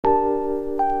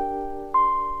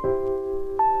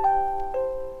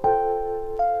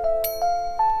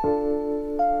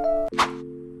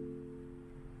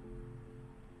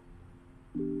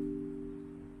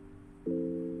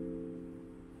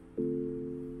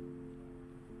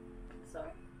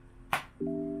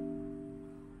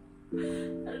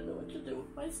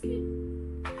but it's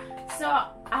cute. So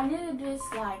I needed this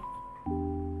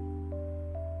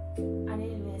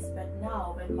but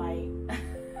now when my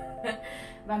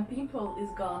when pimple is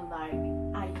gone, like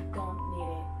I don't need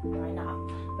it right now.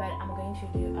 But I'm going to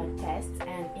do a test,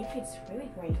 and if it's really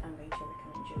great, I'm going to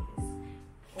recommend you this.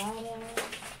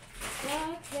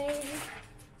 Okay.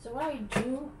 So what I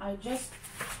do, I just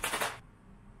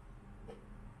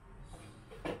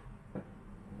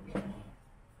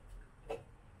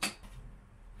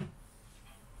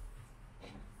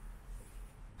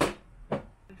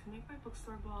make my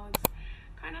bookstore vlogs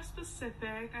kind of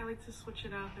specific. I like to switch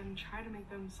it up and try to make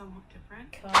them somewhat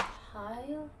different.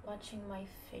 While watching my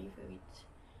favorite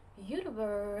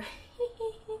YouTuber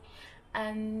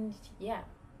and yeah,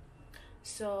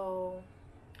 so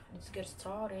let's get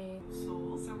started.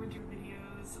 So with your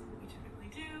videos, what we typically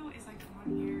do is I come on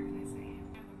here and I say,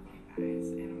 hey guys,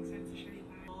 and I'm excited to show you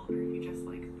guys, or if you just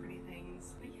like pretty things.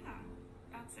 But yeah,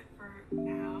 that's it for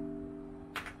now.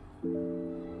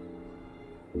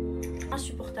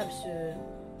 Insupportable ce...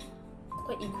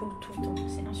 Pourquoi il coule tout le temps?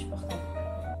 C'est insupportable.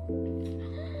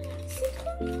 C'est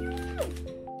trop mignon!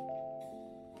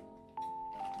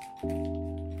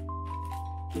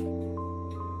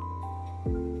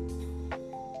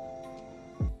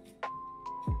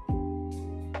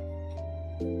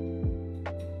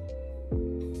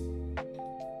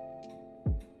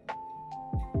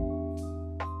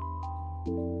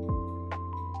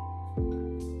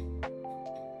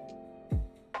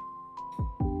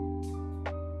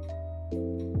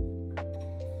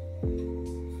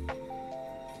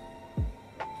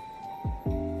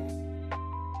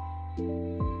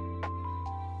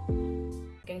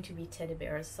 Going to be teddy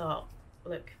bears, so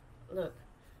look.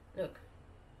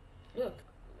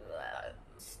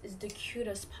 It's the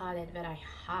cutest palette that I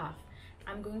have.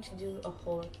 I'm going to do a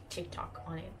whole TikTok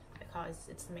on it because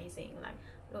it's amazing. Like,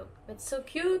 look, it's so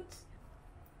cute.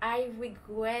 I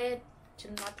regret to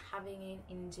not having it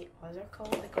in the other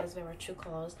color because there were two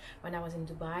colors when I was in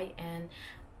Dubai, and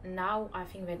now I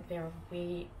think that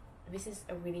this is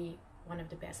a really one of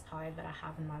the best palette that I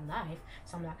have in my life.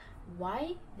 So I'm like,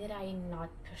 why did I not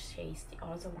purchase the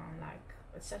other one? Like,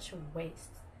 it's such a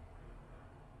waste.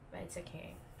 But it's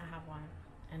okay, I have one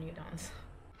and you don't.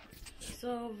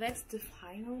 So that's the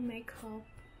final makeup.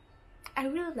 I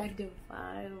really like the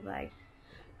vibe. Like,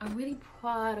 I'm really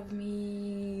proud of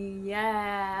me.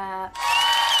 Yeah.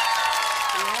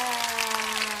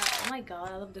 Oh my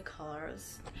god, I love the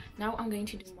colors. Now I'm going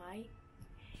to do my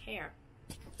hair.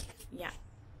 Yeah.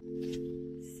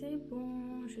 C'est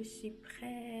bon, je suis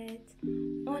prête.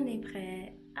 On est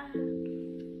prêt.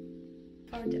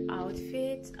 For the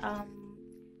outfit,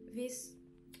 this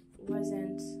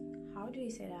wasn't, how do you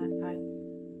say that? Like,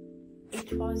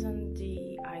 it wasn't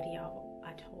the ideal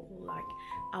at all. Like,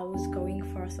 I was going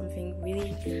for something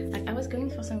really, like, I was going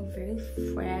for something very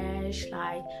fresh,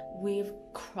 like with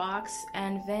Crocs,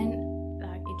 and then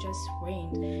like it just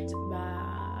rained.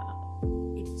 But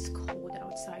it's cold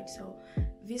outside, so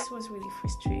this was really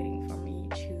frustrating for me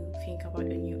to think about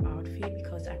a new outfit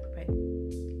because I prepared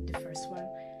the first one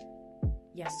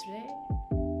yesterday.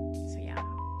 So yeah.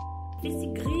 Il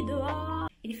fait gris dehors.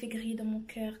 Il fait gris dans mon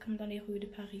cœur comme dans les rues de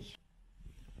Paris.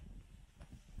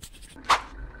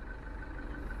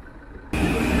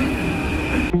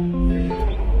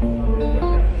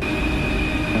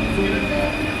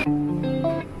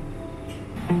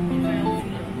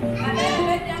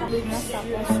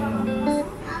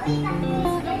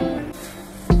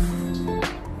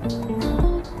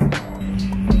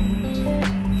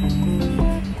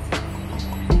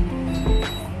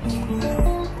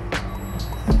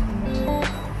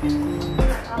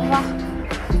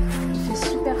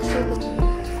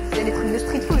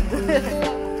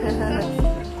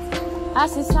 Ah,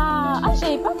 c'est ça. Ah,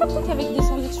 j'avais pas capté qu'avec des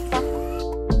sandwichs froids.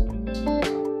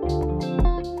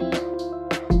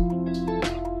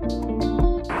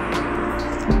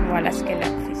 Voilà ce qu'elle a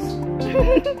fait.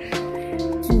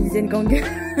 Tunisienne gang.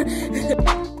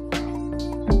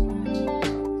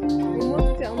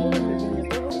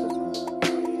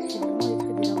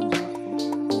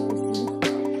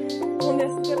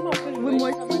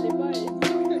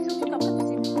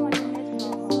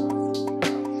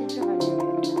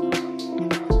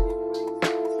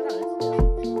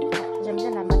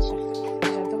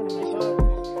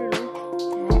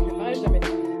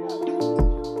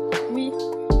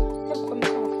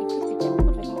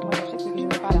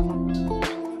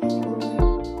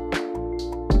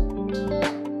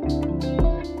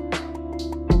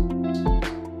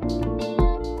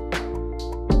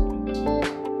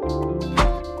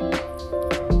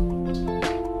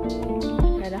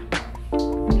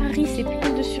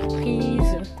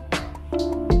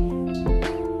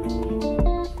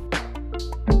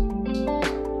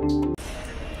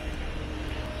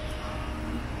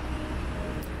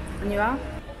 ça.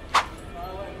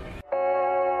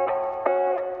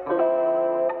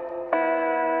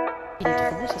 Il est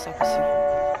trop beau ce sac aussi.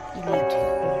 Il est trop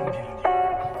beau.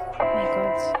 Oh my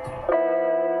god.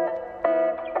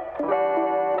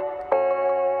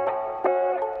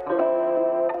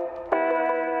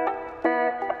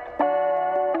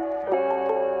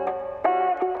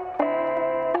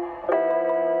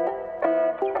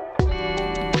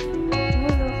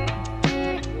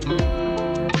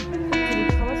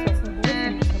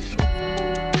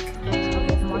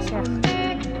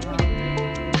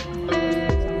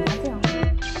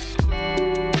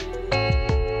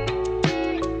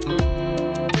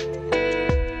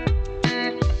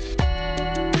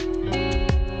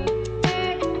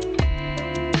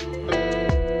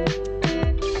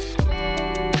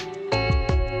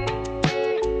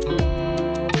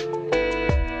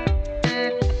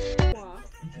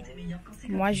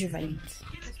 Moi je valide.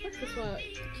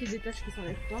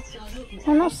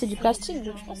 Non, non, c'est du plastique,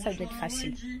 donc je pense que ça doit être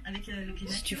facile.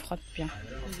 Si tu frottes bien.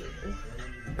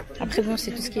 Après, bon,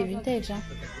 c'est tout ce qui est vintage. Hein.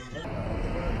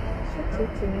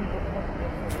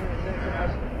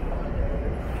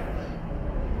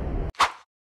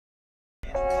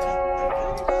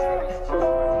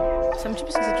 Ça me tue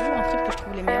parce que c'est toujours un trip que je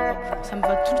trouve les meilleurs. Ça me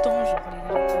va tout le temps, genre les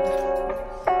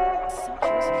ça, tu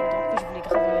vois, c'est le genre de robe que je voulais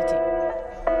grave en été.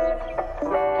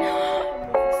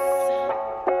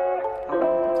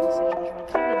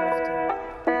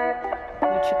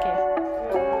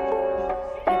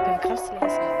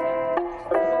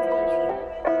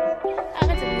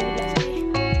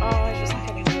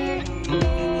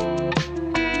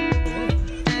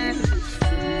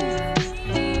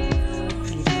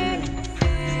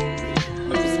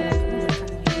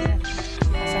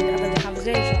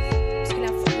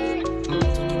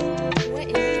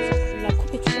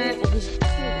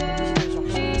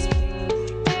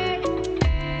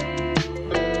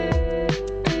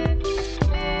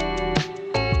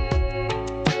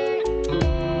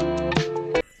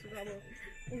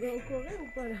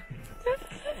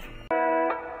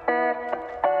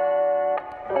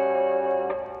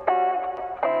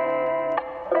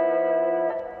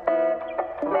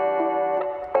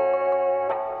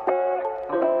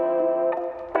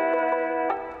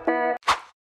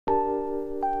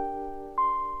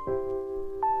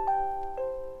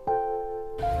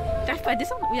 T'arrives pas à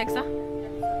descendre ou y'a que ça?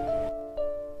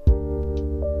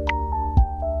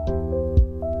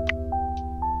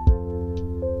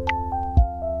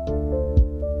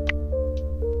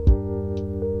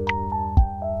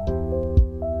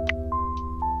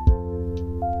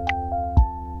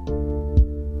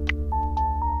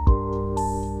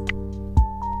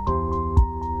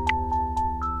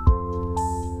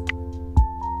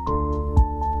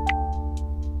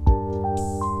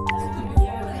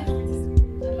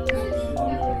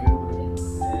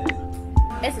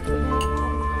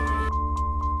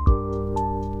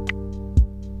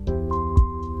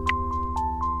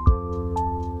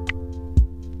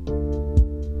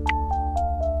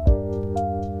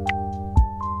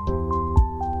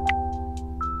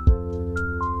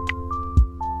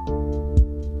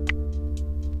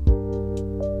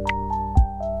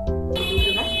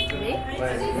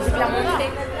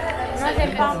 Non,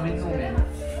 j'aime pas.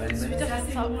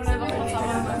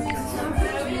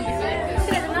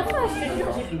 C'est la dernière fois, je te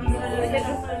jure.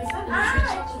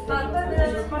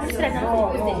 C'est la dernière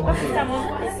fois.